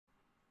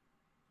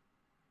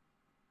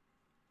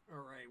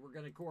Alright, we're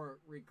going to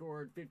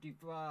record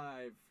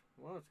 55.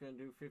 Well, it's going to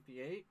do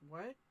 58.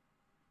 What?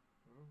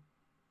 Well,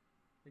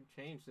 we can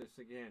change this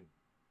again.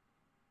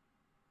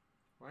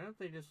 Why don't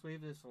they just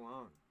leave this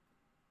alone?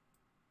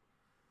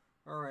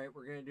 Alright,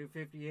 we're going to do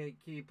 58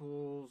 key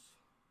pulls.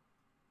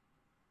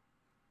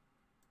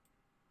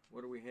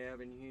 What do we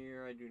have in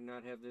here? I do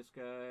not have this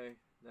guy.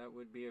 That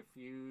would be a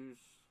fuse.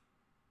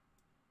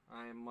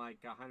 I am like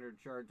 100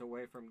 shards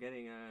away from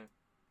getting a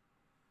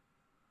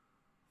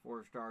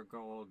 4-star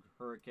gold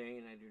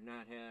Hurricane. I do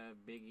not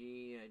have Big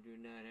E. I do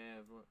not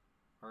have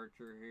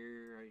Archer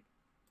here. I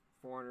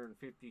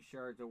 450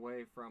 shards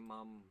away from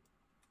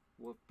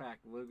Wolfpack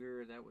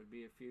Luger. That would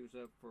be a fuse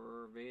up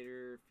for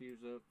Vader. Fuse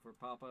up for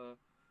Papa.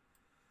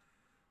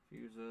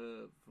 Fuse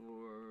up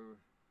for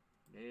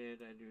Ned.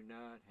 I do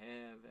not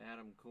have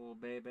Adam Cole,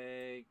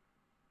 baby.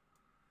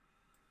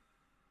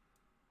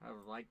 I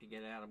would like to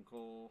get Adam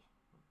Cole.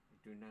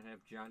 I do not have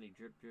Johnny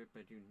Drip Drip.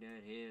 I do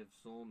not have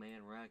Soul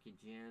Man Rocky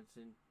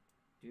Johnson.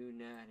 Do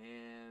not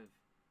have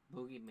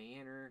Boogie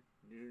Manor.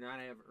 Do not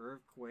have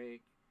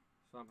Earthquake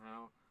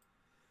somehow.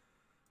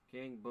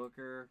 King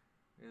Booker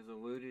has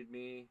eluded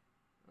me.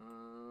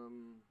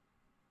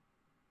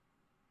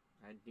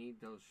 I need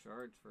those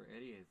shards for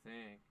Eddie, I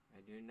think. I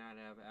do not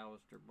have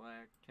Aleister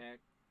Black Tech.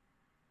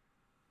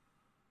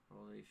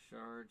 All these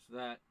shards.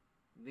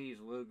 These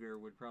Luger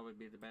would probably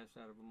be the best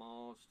out of them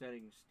all.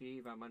 Steading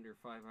Steve, I'm under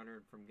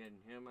 500 from getting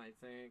him, I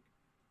think.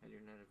 I do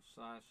not have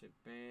Sasha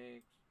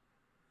Banks.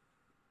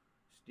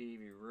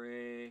 Stevie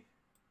Ray.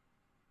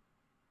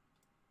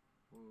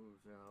 Who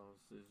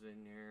else is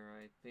in here,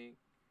 I think?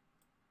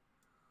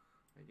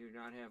 I do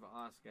not have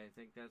Oscar. I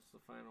think that's the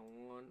final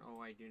one. Oh,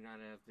 I do not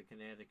have the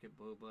Connecticut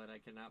Blue Blood. I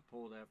cannot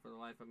pull that for the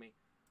life of me.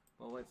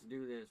 But let's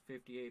do this.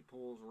 58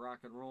 pulls, rock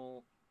and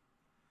roll.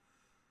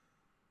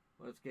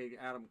 Let's get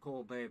Adam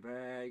Cole,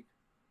 baby.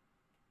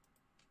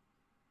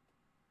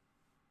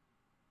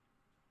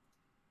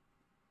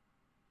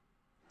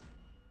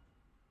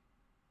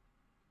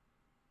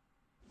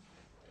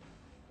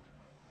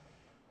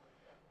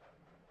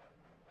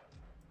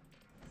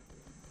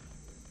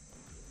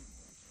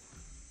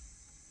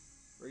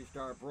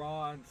 Three-star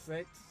Braun,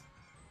 6.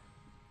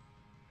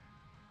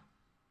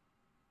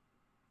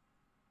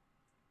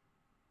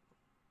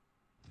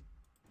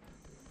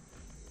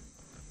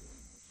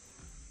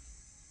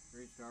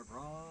 Three-star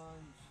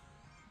Bronze.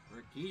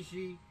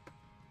 Rikishi.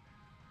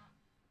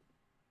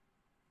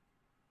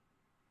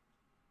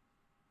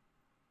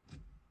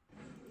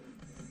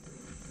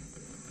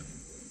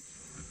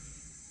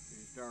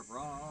 Three-star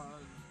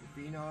Bronze.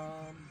 The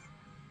Phenom.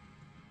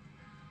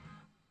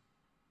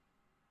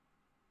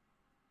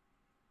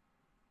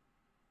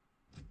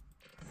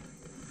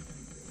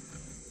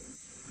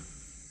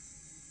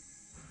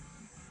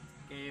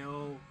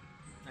 KO.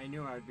 I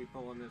knew I'd be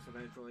pulling this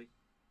eventually.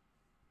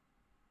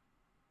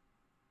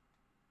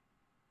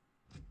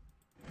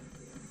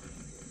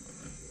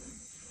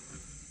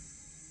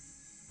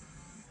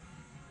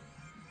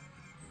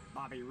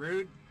 Bobby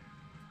Roode.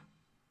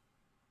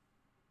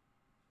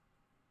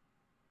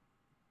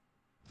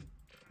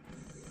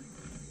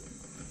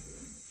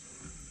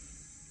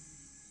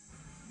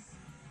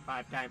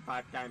 Five-time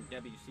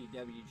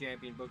WCW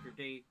champion Booker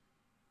T.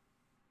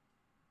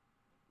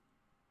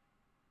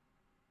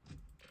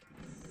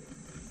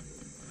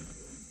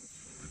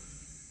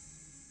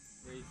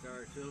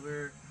 Three-star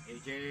Silver,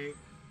 AJ.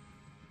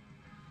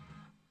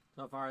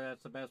 So far,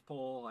 that's the best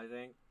pull, I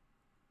think.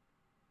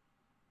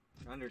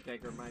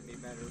 Undertaker might be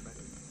better, but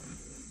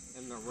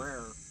in the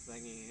rare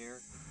thingy here.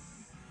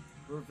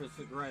 Ruthless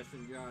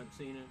Aggression, John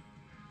Cena.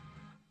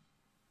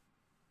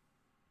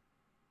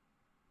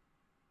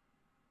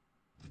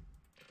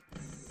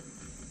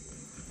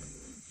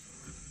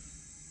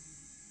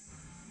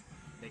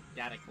 Big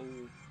Daddy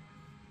Cool.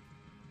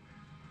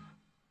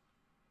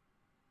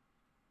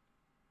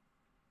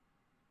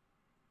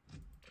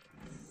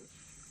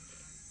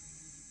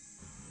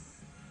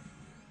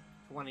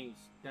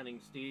 Stunning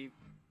Steve.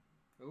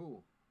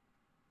 Ooh.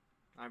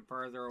 I'm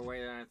further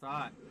away than I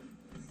thought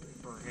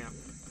for him.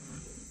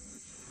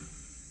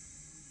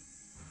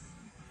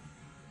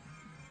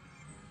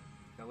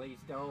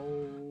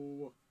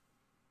 Kalisto.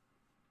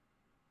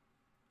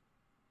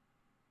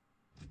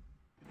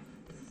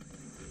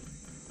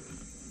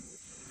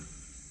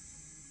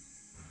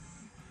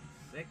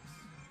 Six.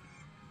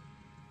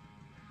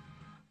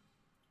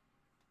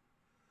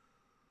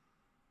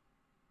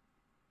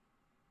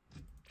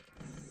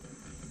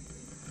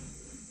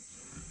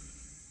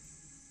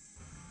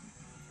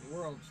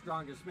 World's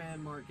Strongest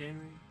Man, Mark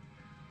Henry.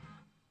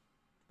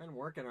 Been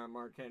working on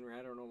Mark Henry,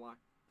 I don't know why.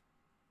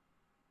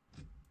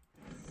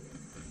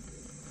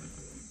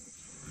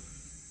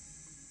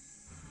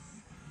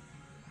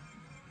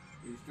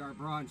 Three-star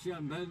Braun,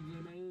 Sean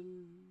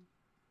Benjamin.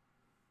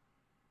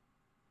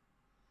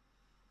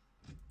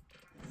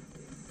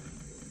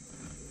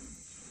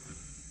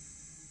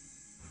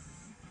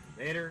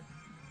 Vader.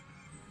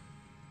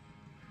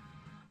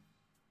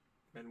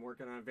 Been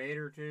working on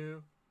Vader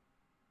too.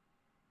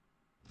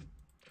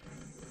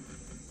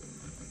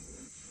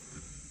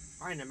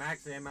 Trying to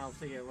max the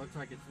MLC, it looks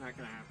like it's not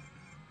gonna happen.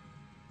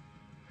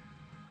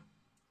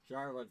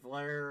 Charlotte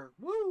Flair,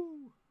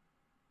 woo!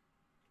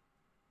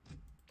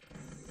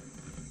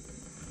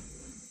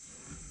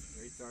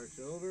 3-star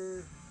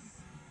silver.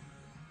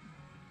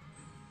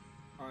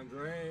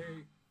 Andre.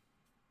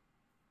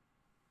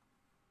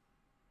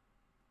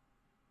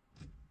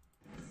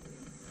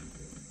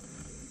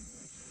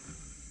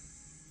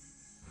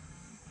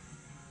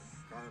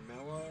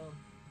 Carmella.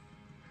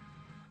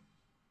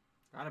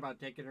 Thought about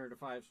taking her to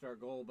 5-star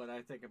gold, but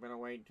I think I'm going to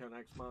wait until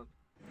next month.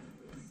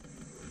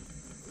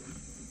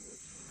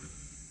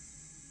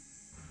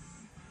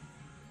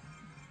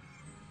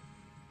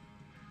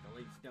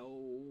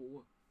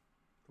 Kalisto.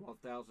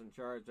 12,000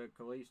 shards of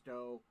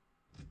Kalisto.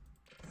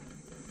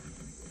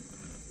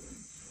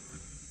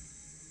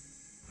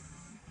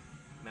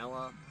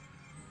 Mella.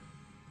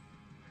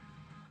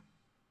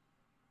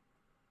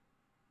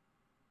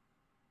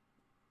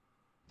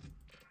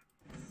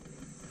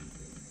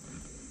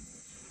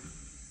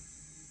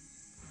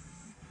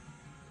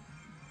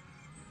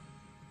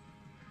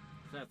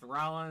 Seth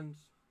Rollins.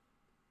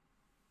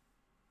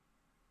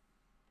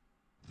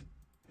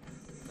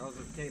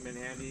 Joseph came in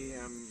handy.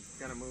 I'm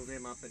gonna move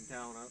him up and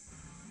talent up.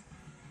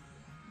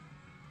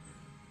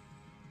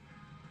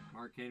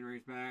 Mark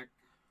Henry's back.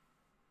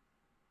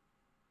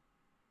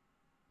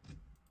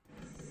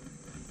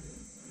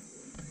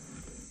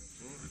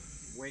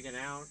 Wigging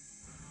out.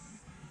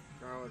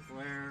 Charlotte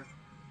Flair.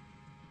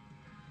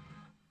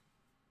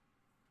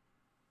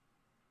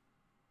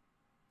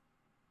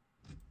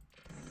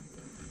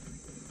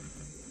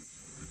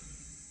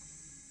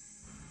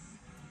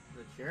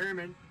 The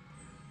chairman.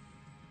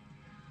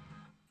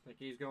 I think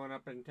he's going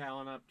up and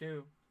talent up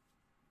too.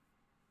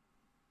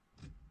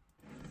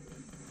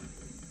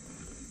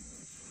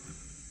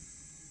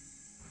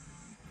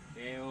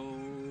 KO.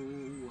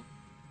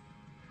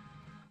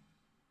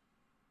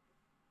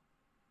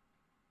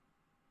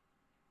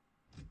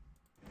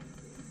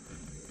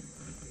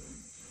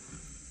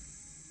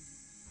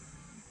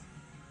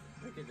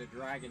 Look at the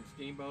Dragon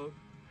Steamboat.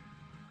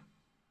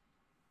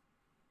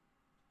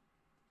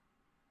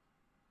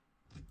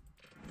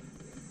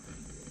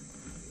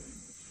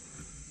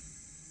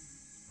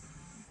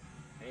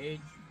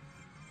 Page.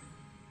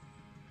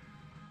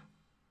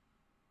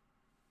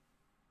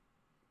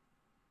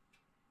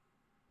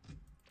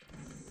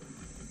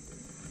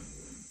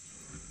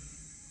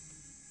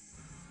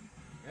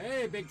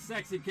 Hey, big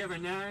sexy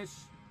Kevin Nash.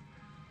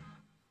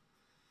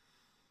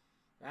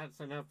 That's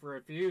enough for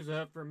a fuse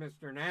up for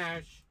Mr.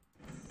 Nash.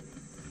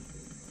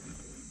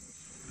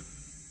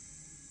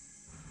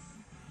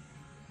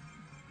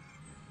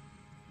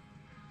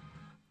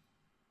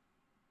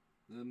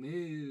 The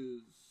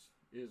Miz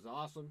is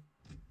awesome.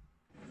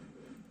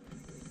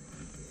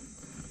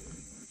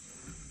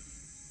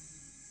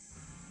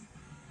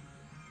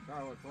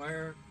 Charlotte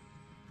Flair.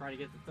 Try to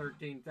get the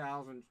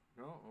 13,000.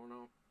 No, oh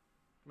no.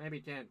 Maybe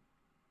 10.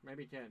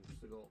 Maybe 10 is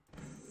the goal.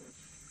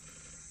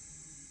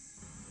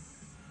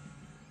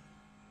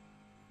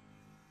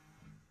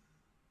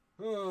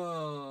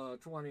 Oh,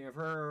 20 of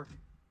her.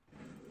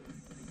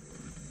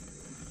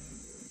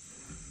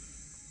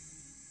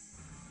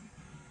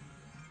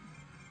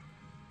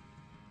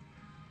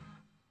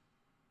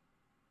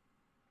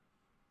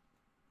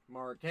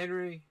 Mark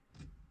Henry.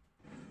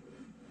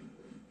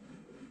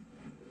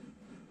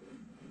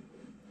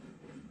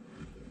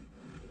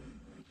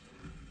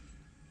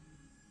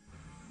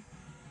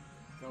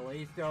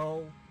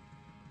 Kalisto.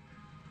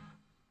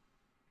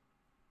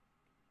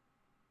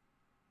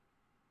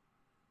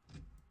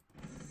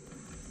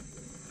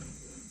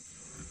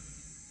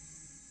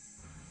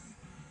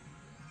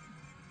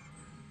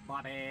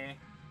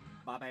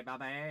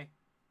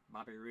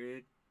 Bobby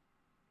Roode.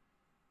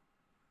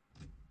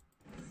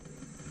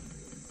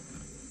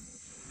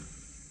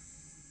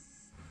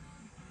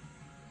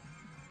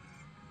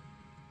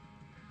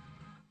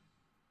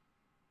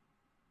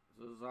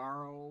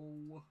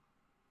 Cesaro.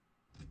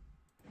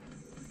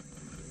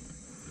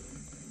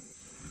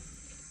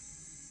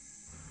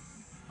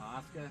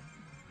 Asuka.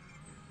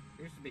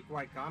 Used to be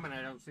quite common.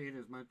 I don't see it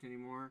as much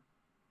anymore.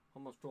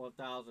 Almost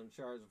 12,000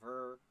 shards of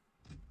her.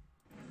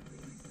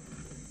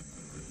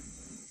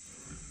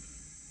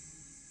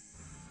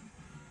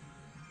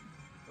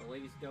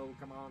 Kalisto,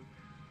 come on.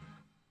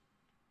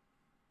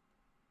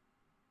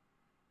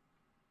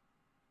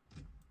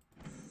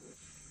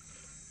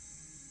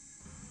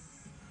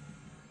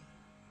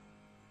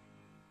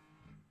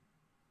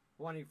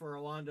 $20 for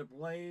Alonda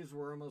Blaze.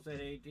 We're almost at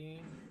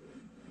 18.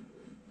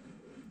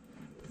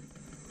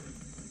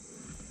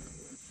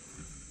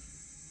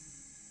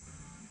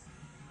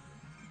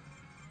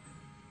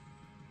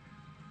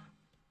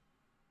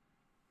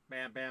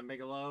 Bam Bam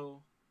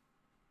Bigelow.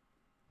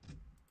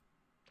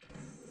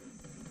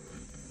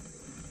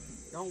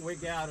 Don't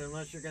wig out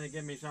unless you're going to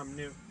give me something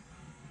new.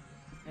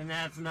 And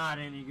that's not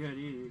any good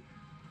either.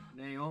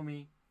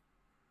 Naomi.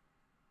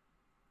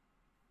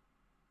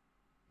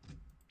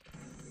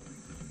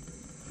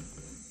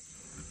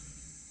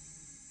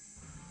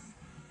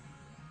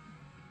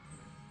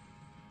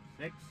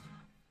 Six.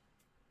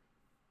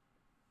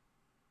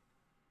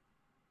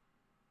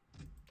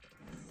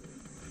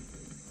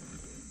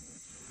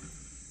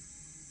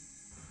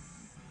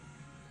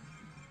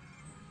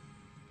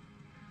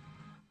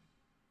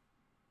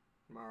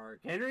 Mark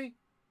Henry.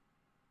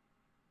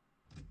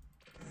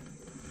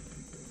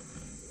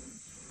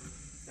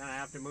 Gonna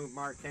have to move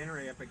Mark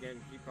Henry up again.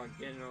 Keep on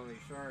getting all these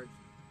shards.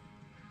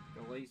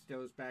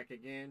 Kalisto's back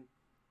again.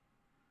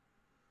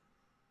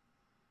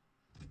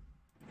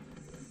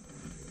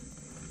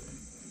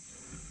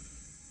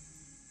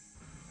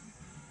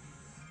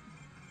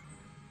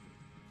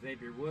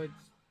 Xavier Woods.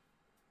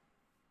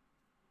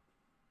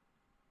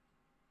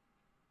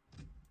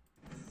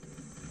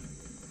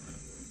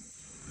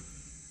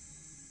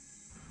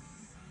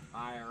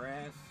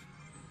 IRS.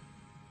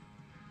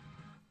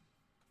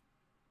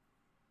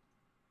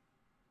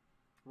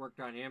 Worked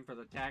on him for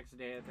the tax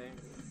day, I think.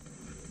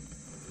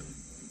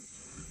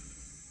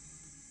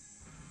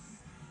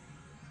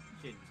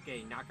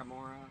 Shinsuke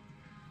Nakamura.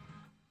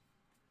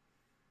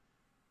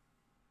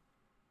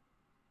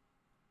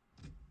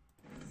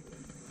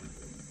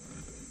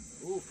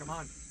 Ooh, come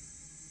on.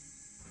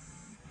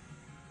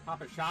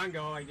 Papa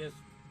Shango, I just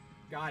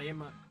got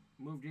him,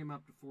 moved him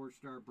up to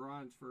 4-star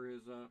bronze for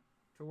his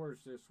tours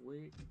this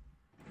week.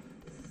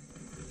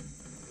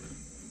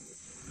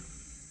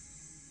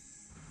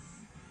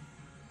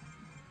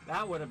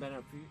 That would have been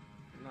a few.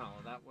 No,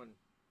 that wouldn't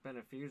have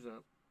been a fuse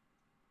up.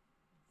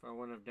 If I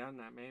wouldn't have done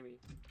that, maybe.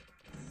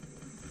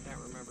 Can't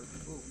remember.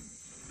 Ooh,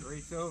 3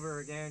 silver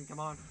again. Come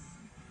on.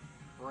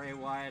 Bray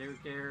Wyatt, who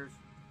cares?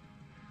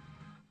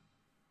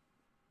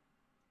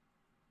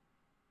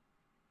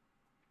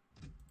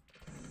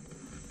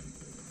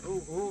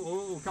 Ooh, ooh,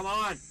 ooh, come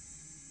on.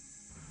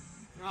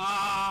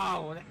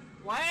 Oh,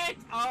 what?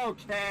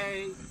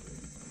 Okay.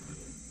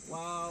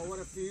 Wow, what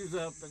a fuse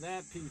up in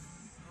that piece.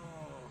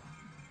 Oh.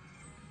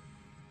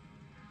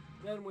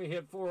 Then we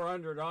hit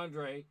 400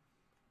 Andre.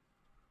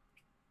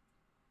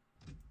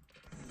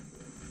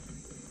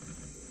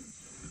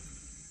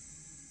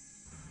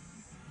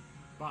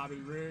 Bobby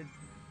Roode.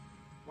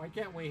 Why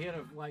can't we hit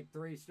a like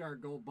 3-star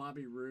gold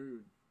Bobby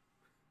Roode?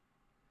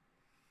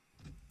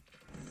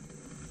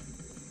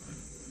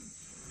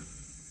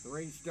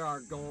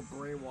 Three-star gold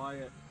Bray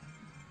Wyatt.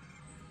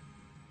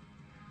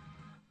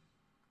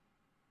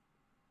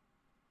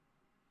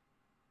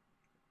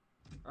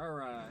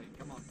 Alright,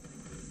 come on.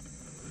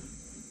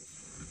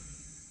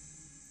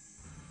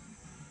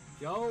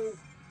 Joe.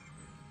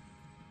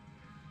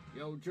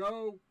 Yo,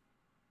 Joe.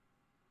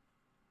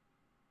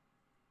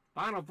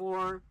 Final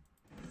 4.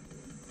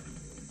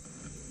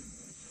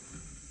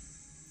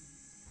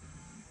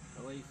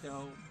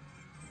 Kalisto.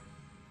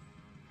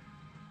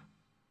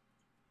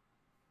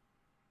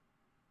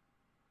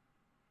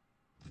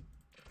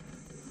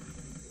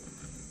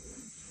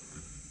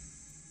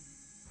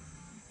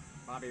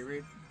 Bobby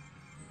Roode.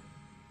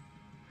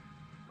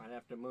 Might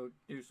have to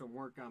do some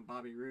work on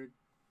Bobby Roode.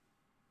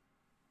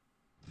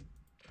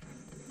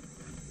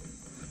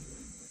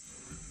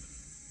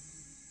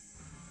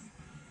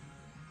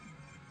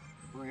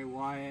 Bray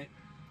Wyatt.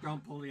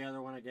 Don't pull the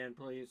other one again,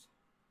 please.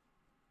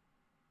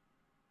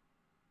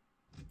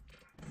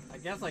 I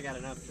guess I got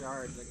enough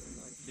shards that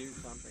can like, do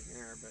something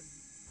here, but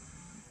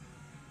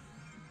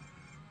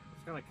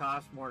it's going to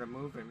cost more to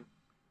move him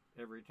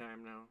every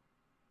time now.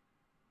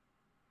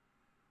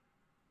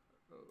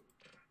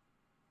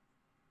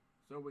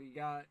 So we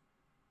got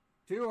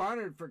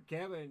 200 for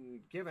Kevin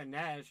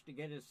Nash to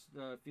get his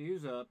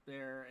fuse up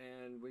there,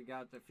 and we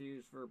got the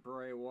fuse for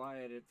Bray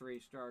Wyatt at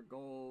 3-star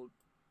gold,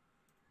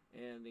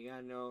 and the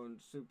unknown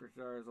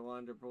superstars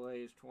Alundra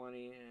Blaze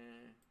 20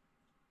 and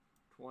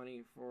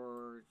 20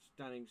 for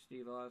Stunning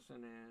Steve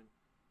Austin, and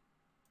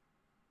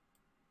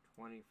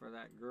 20 for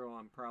that girl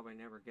I'm probably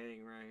never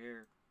getting right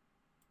here.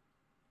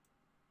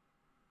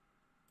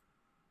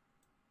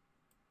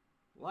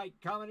 Like,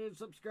 comment, and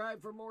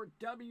subscribe for more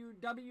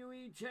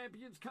WWE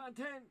Champions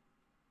content.